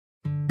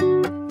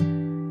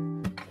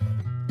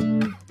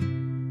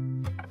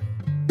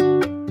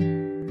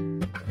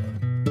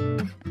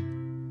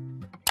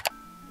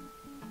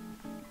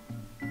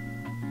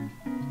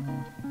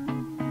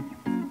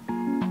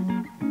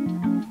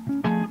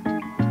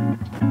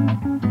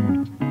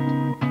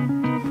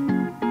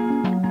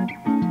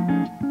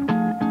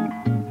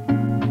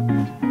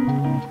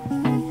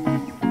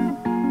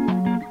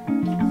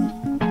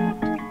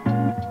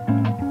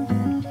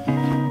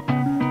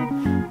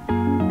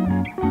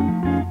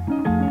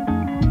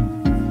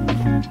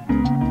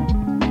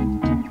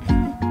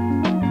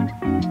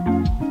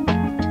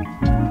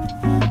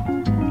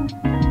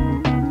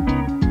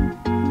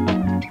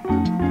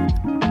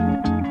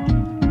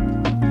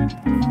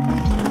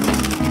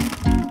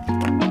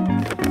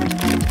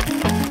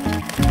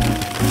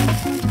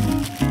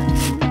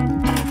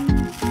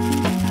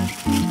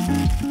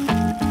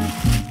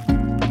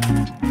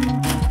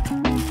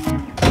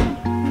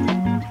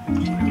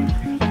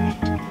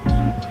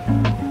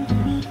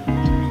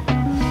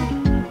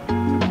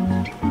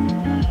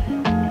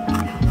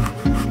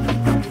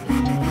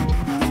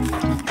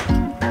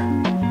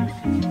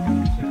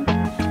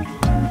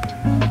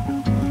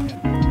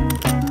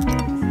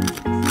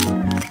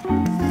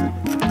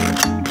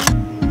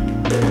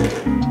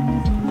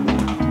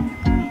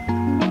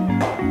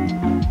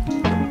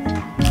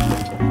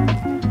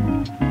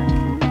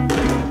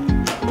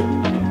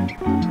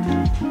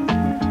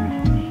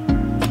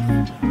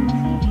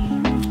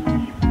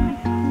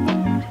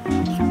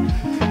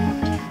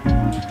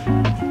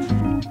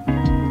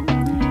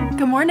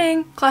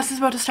Morning. Class is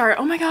about to start.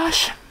 Oh my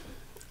gosh.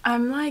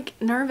 I'm like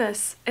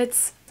nervous.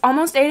 It's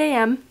almost 8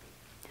 a.m.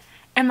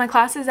 and my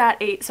class is at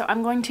 8, so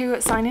I'm going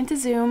to sign into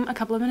Zoom a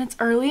couple of minutes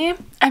early.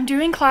 I'm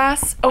doing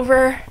class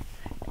over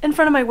in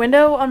front of my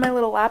window on my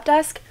little lap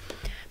desk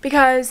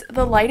because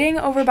the lighting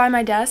over by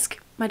my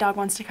desk, my dog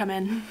wants to come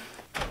in.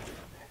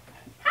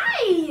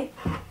 Hi!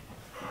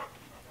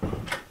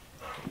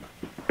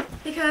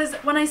 Because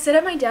when I sit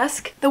at my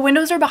desk, the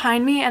windows are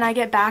behind me and I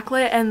get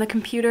backlit and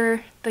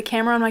the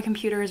camera on my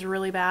computer is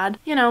really bad.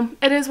 You know,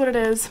 it is what it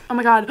is. Oh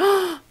my god.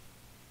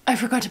 I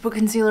forgot to put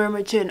concealer on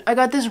my chin. I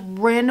got this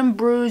random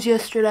bruise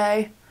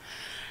yesterday.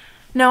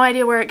 No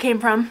idea where it came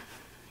from.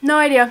 No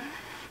idea.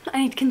 I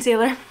need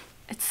concealer.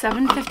 It's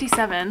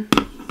 7:57.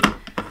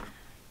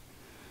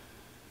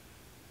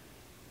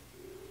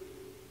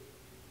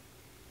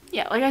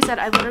 Yeah, like I said,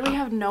 I literally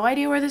have no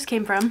idea where this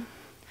came from,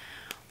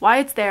 why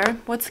it's there,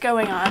 what's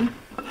going on.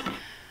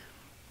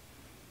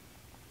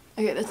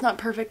 Okay, that's not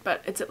perfect,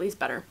 but it's at least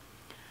better.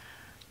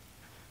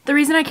 The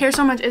reason I care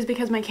so much is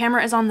because my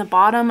camera is on the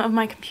bottom of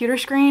my computer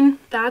screen.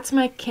 That's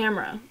my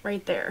camera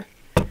right there.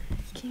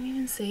 Can you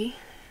even see?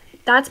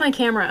 That's my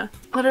camera.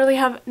 Literally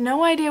have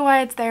no idea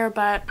why it's there,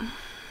 but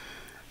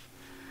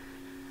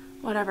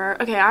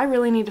whatever. Okay, I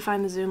really need to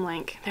find the Zoom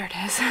link. There it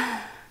is.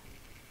 There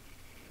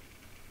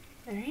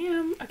I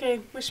am. Okay,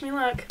 wish me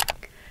luck.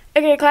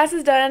 Okay, class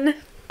is done.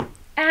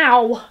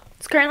 Ow!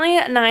 It's currently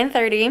at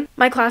 9:30.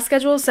 My class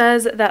schedule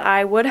says that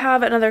I would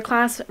have another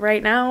class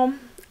right now,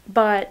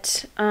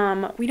 but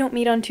we don't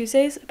meet on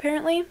Tuesdays,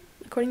 apparently,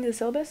 according to the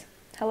syllabus.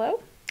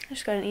 Hello? I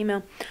just got an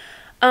email.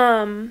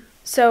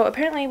 So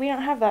apparently we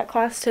don't have that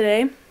class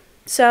today.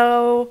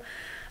 So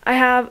I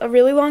have a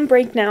really long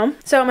break now.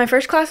 So my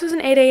first class was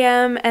an 8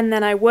 a.m. and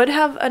then I would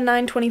have a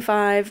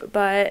 9:25,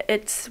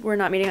 but we're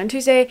not meeting on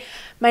Tuesday.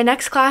 My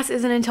next class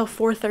isn't until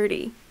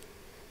 4:30.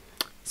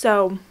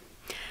 So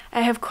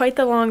I have quite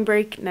the long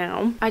break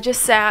now. I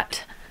just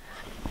sat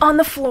on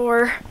the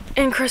floor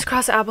in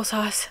crisscross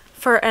applesauce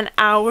for an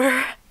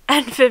hour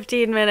and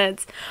 15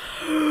 minutes.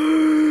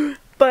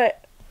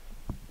 But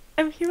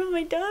I'm here with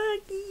my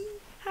doggy.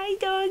 Hi,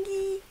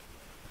 doggy.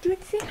 Do you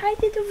want to say hi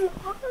to the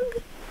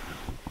vlog?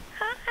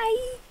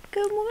 Hi.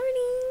 Good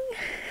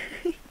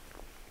morning.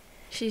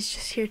 She's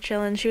just here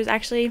chilling. She was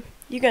actually,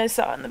 you guys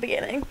saw in the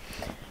beginning,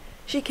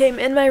 she came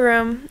in my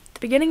room at the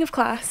beginning of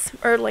class,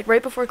 or like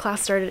right before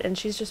class started, and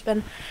she's just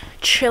been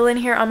chilling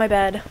here on my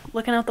bed,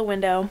 looking out the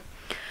window,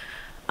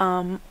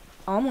 all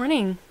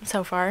morning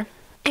so far.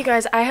 You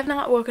guys, I have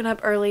not woken up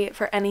early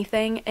for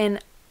anything in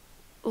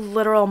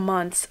literal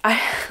months. I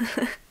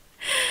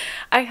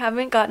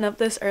haven't gotten up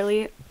this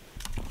early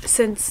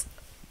since,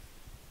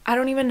 I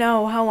don't even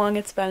know how long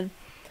it's been,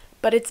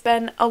 but it's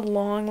been a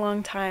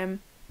long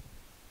time.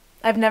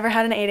 I've never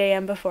had an 8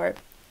 a.m. before.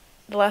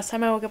 The last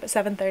time I woke up at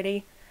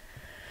 7:30,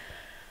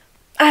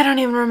 I don't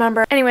even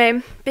remember.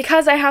 Anyway,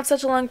 because I have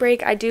such a long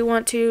break, I do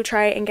want to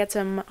try and get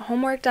some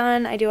homework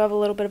done. I do have a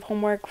little bit of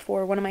homework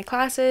for one of my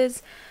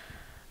classes.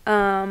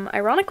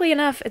 Ironically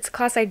enough, it's a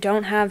class I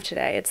don't have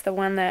today. It's the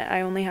one that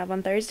I only have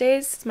on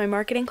Thursdays. It's my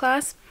marketing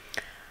class.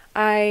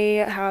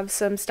 I have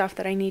some stuff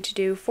that I need to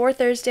do for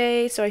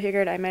Thursday, so I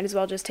figured I might as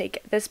well just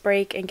take this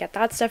break and get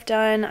that stuff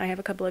done. I have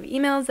a couple of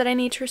emails that I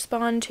need to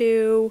respond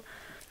to.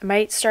 I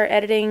might start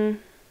editing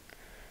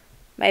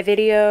my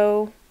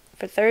video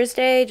for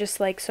Thursday, just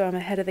like so I'm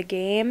ahead of the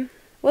game.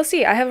 We'll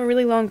see. I have a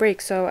really long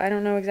break, so I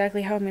don't know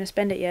exactly how I'm going to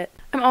spend it yet.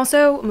 I'm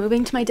also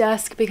moving to my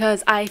desk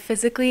because I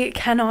physically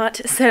cannot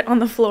sit on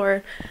the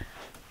floor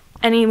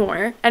any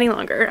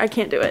longer. I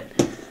can't do it.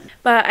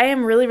 But I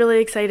am really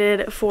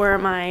excited for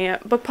my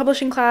book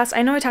publishing class.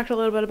 I know I talked a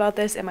little bit about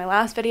this in my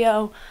last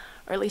video,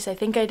 or at least I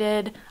think I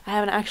did. I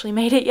haven't actually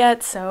made it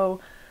yet, so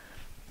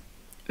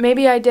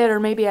maybe I did or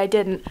maybe I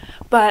didn't.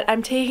 But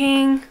I'm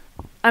taking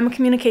I'm a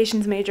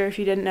communications major, if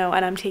you didn't know,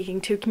 and I'm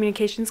taking 2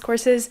 communications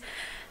courses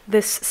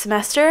this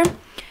semester.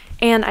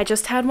 And I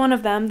just had one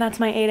of them. That's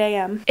my 8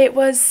 a.m. It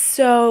was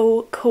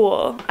so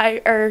cool.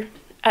 Or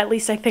at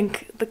least I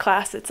think the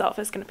class itself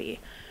is going to be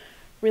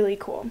really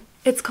cool.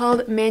 It's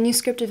called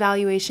Manuscript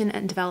Evaluation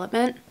and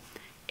Development.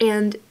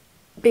 And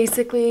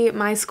basically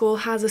my school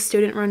has a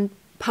student-run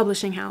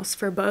publishing house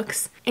for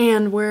books.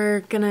 And we're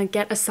going to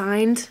get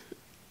assigned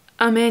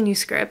a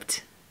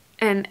manuscript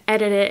and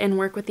edit it and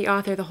work with the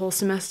author the whole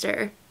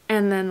semester.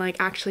 And then like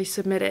actually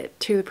submit it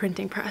to the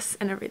printing press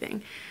and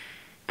everything.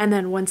 And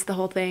then once the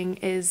whole thing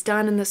is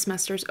done and the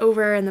semester's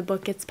over and the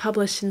book gets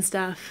published and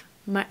stuff,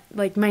 my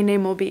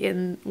name will be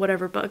in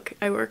whatever book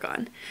I work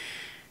on.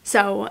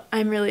 So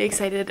I'm really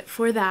excited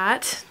for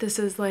that. This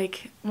is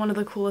like one of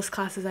the coolest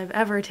classes I've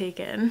ever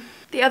taken.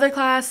 The other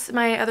class,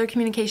 my other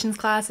communications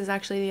class, is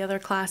actually the other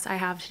class I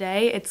have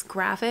today. It's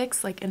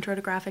graphics, like intro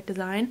to graphic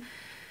design.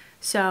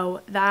 So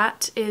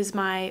that is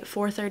my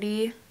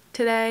 4:30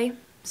 today.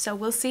 So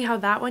we'll see how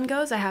that one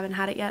goes. I haven't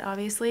had it yet,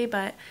 obviously,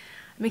 but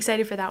I'm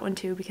excited for that one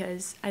too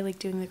because I like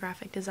doing the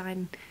graphic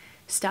design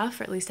stuff,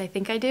 or at least I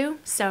think I do.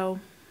 So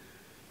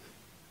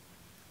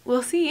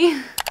we'll see.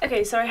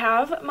 Okay, so I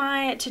have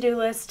my to-do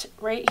list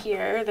right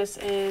here. This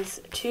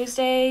is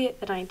Tuesday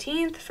the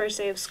 19th, first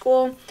day of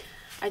school.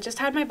 I just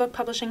had my book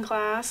publishing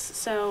class,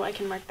 so I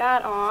can mark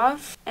that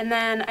off. And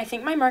then I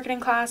think my marketing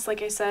class,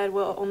 like I said,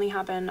 will only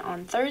happen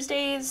on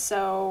Thursdays,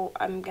 so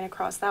I'm gonna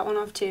cross that one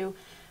off too.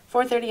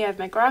 4:30 I have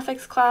my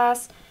graphics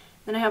class.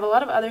 Then I have a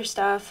lot of other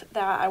stuff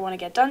that I want to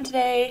get done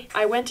today.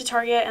 I went to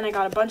Target and I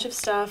got a bunch of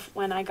stuff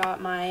when I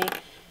got my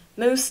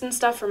mousse and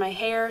stuff for my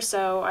hair,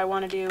 so I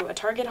want to do a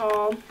Target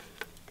haul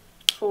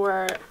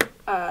for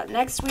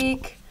next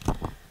week.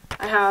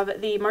 I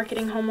have the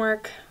marketing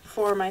homework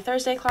for my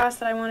Thursday class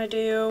that I want to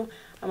do.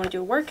 I want to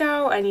do a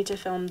workout. I need to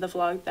film the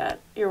vlog that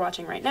you're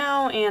watching right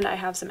now, and I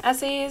have some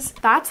essays.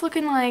 That's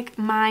looking like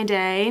my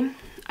day.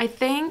 I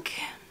think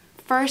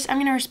first I'm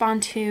going to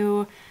respond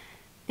to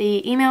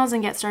the emails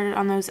and get started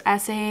on those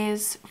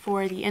essays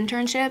for the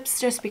internships,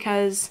 just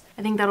because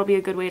I think that'll be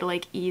a good way to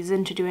like ease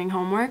into doing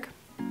homework.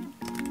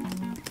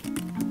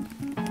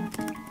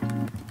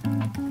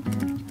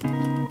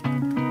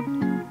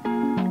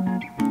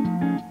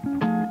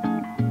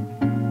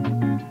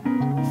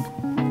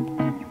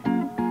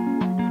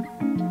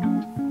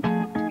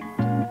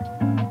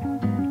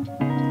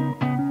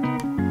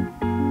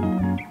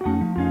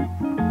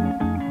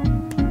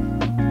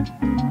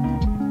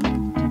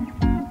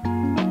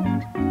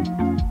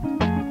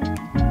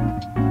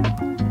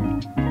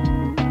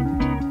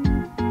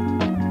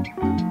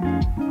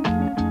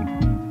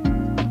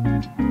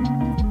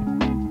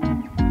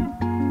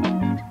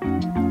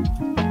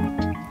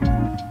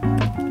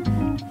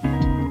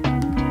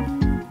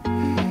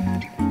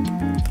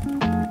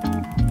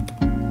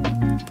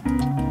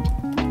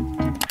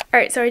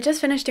 Alright, so I just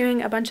finished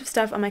doing a bunch of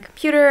stuff on my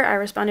computer. I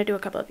responded to a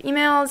couple of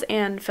emails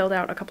and filled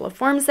out a couple of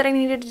forms that I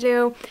needed to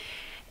do.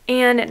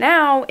 And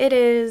now it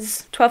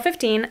is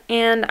 12:15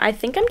 and I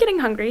think I'm getting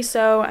hungry,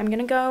 so I'm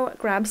gonna go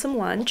grab some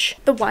lunch.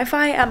 The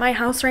Wi-Fi at my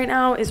house right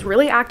now is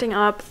really acting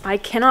up. I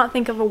cannot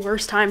think of a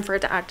worse time for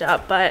it to act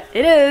up, but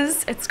it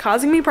is. It's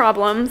causing me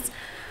problems.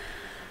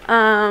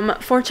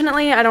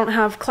 Fortunately, I don't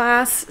have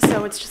class,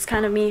 so it's just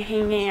kind of me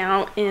hanging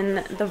out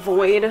in the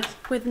void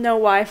with no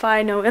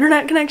Wi-Fi, no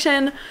internet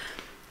connection.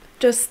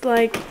 Just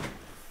like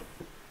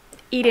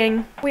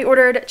eating. We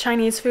ordered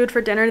Chinese food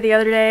for dinner the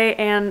other day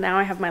and now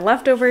I have my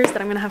leftovers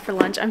that I'm gonna have for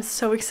lunch. I'm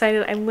so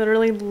excited. I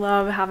literally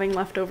love having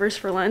leftovers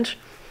for lunch.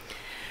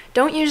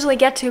 Don't usually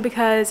get to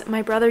because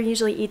my brother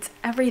usually eats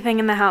everything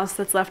in the house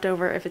that's left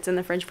over if it's in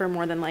the fridge for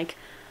more than like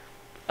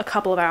a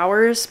couple of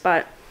hours,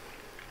 but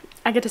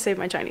I get to save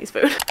my Chinese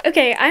food.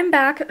 Okay, I'm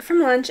back from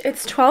lunch.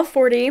 It's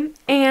 12:40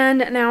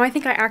 and now I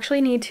think I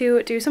actually need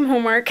to do some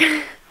homework.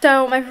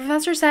 So my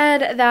professor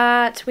said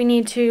that we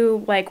need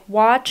to like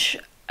watch,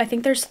 I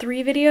think there's 2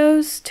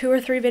 or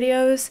 3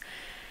 videos,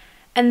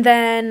 and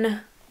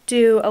then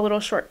do a little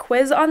short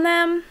quiz on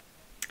them.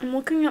 I'm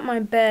looking at my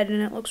bed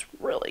and it looks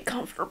really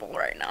comfortable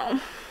right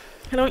now.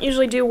 I don't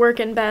usually do work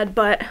in bed,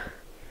 but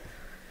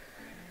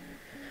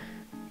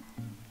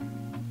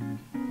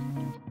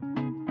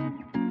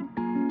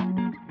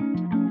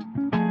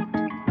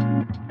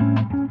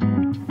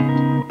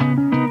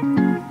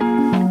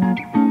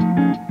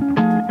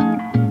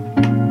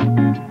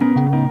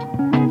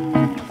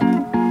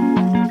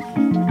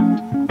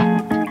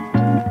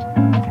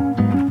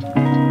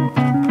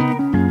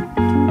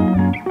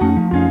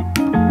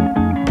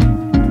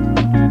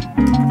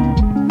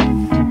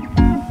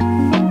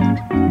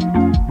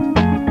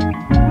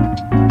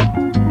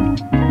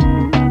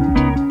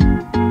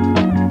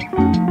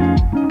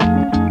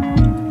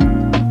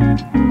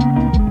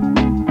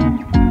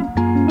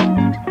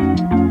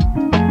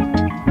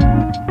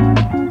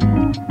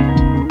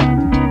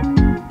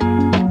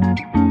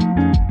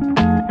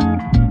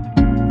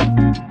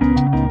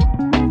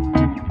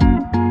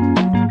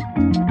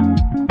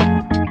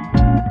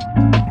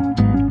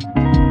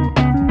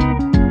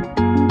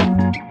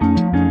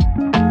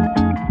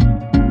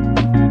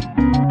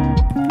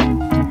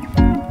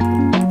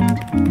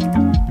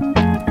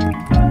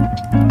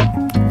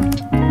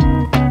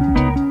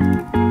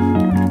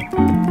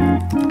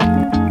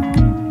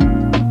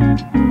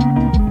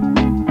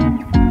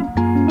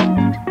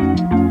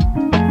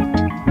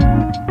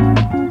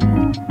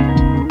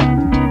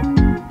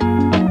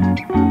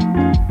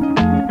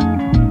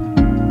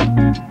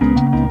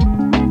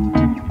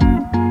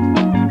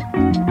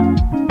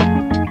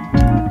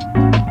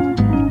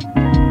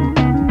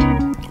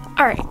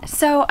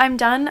I'm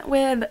done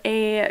with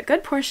a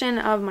good portion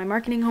of my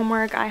marketing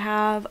homework. I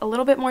have a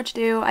little bit more to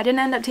do. I didn't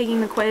end up taking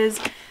the quiz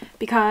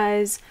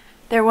because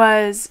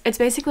it's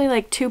basically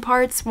like 2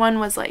 parts. One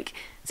was like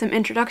some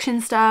introduction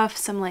stuff,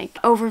 some like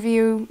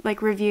overview,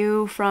 like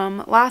review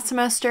from last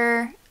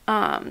semester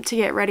to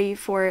get ready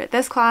for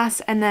this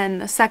class. And then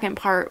the second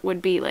part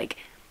would be like,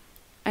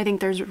 I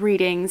think there's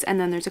readings and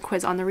then there's a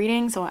quiz on the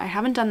reading. So I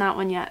haven't done that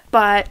one yet.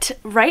 But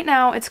right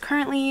now it's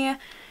currently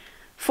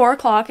 4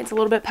 o'clock. It's a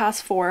little bit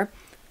past 4.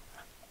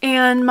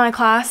 And my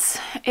class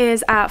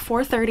is at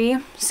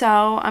 4:30.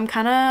 So I'm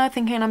kind of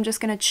thinking I'm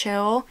just going to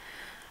chill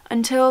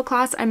until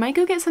class. I might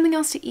go get something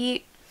else to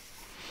eat.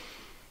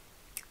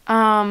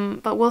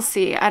 But we'll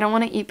see. I don't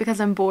want to eat because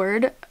I'm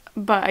bored,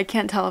 but I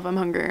can't tell if I'm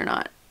hungry or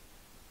not.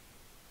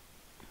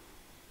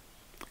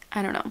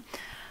 I don't know.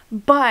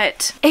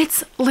 But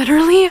it's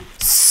literally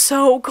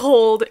so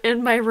cold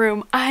in my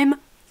room. I'm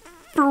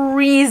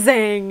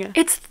freezing.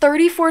 It's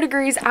 34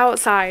 degrees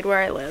outside where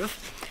I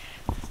live.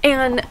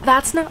 And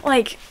that's not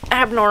like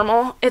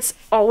abnormal. It's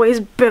always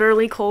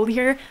bitterly cold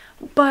here.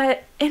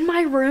 But in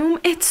my room,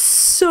 it's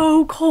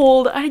so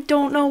cold. I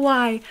don't know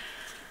why.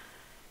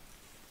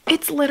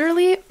 It's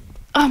literally,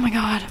 oh my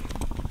god.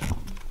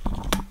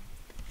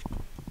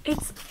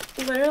 It's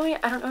literally,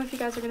 I don't know if you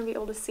guys are going to be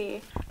able to see.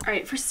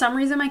 Alright, for some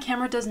reason my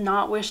camera does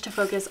not wish to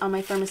focus on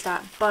my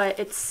thermostat, but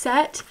it's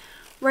set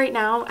right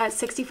now at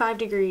 65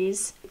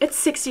 degrees. It's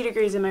 60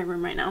 degrees in my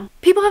room right now.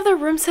 People have their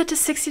room set to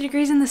 60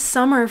 degrees in the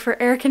summer for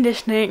air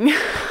conditioning.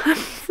 I'm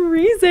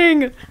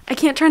freezing. I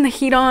can't turn the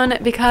heat on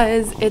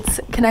because it's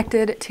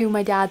connected to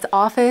my dad's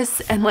office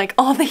and like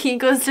all the heat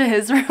goes to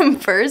his room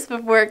first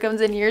before it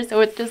comes in here,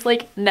 so it just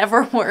like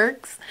never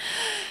works.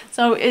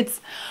 So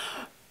it's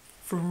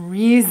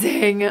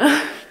freezing.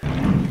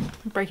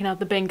 Breaking out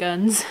the bang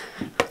guns.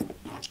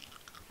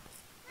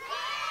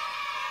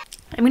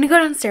 I'm gonna go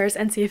downstairs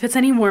and see if it's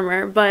any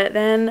warmer, but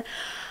then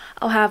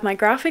I'll have my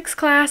graphics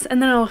class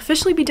and then I'll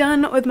officially be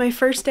done with my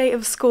first day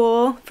of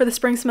school for the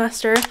spring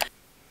semester.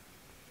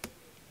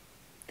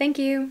 Thank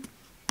you.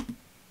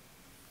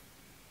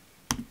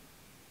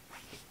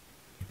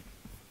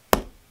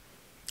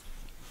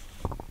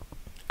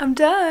 I'm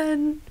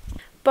done.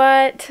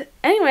 But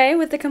anyway,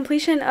 with the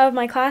completion of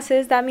my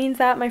classes, that means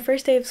that my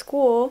first day of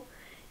school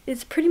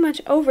is pretty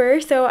much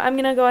over, so I'm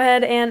gonna go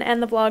ahead and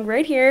end the vlog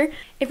right here.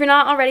 If you're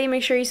not already,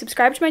 make sure you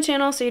subscribe to my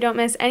channel so you don't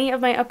miss any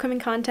of my upcoming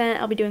content.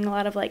 I'll be doing a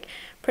lot of like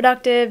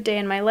productive day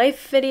in my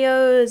life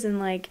videos and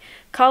like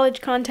college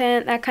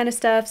content, that kind of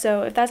stuff.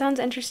 So if that sounds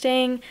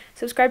interesting,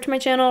 subscribe to my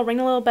channel, ring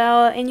the little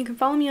bell, and you can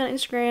follow me on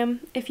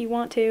Instagram if you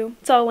want to.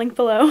 It's all linked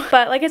below.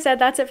 But like I said,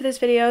 that's it for this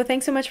video.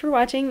 Thanks so much for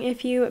watching.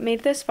 If you made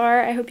it this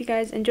far, I hope you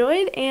guys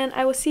enjoyed, and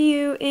I will see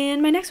you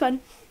in my next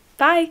one.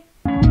 Bye!